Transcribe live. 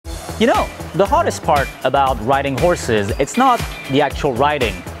You know, the hardest part about riding horses, it's not the actual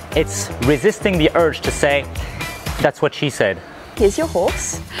riding. It's resisting the urge to say, that's what she said. Here's your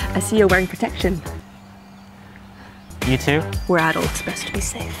horse. I see you're wearing protection. You too? We're adults, best to be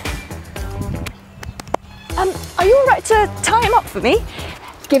safe. Are you all right to tie him up for me?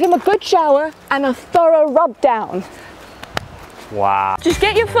 Give him a good shower and a thorough rub down. Wow. Just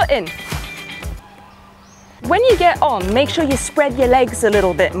get your foot in. When you get on, make sure you spread your legs a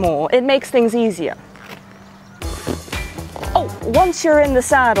little bit more. It makes things easier. Oh, once you're in the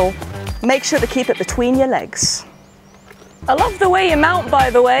saddle, make sure to keep it between your legs. I love the way you mount, by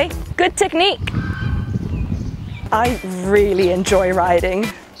the way. Good technique. I really enjoy riding.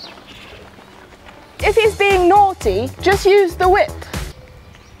 If he's being naughty, just use the whip.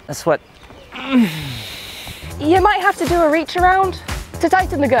 That's what... You might have to do a reach around to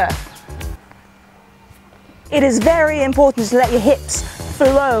tighten the girth. It is very important to let your hips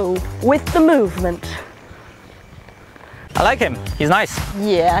flow with the movement. I like him. He's nice.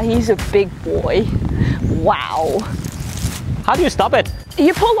 Yeah, he's a big boy. Wow. How do you stop it?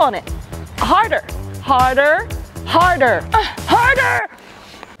 You pull on it. Harder, harder, harder, harder.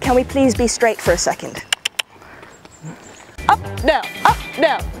 Can we please be straight for a second? Up, down, up,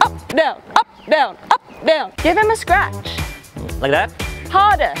 down, up, down, up, down, up, down. Give him a scratch. Like that?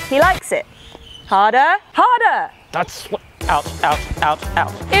 Harder, he likes it. Harder, harder. That's what... Ouch, ouch, ouch,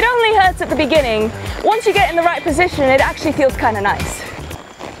 ouch. It only hurts at the beginning. Once you get in the right position, it actually feels kind of nice.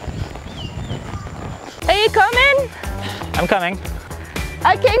 Are you coming? I'm coming.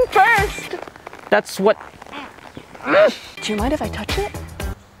 I came first. That's what... Do you mind if I touch it?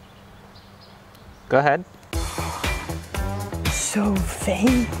 Go ahead. So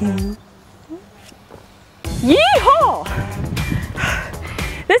vain. Yeehaw!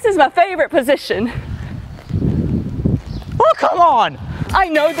 This is my favorite position. Oh, come on! I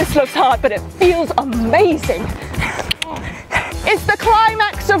know this looks hard, but it feels amazing. It's the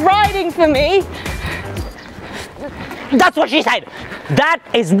climax of riding for me. That's what she said! That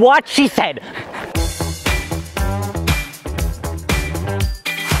is what she said!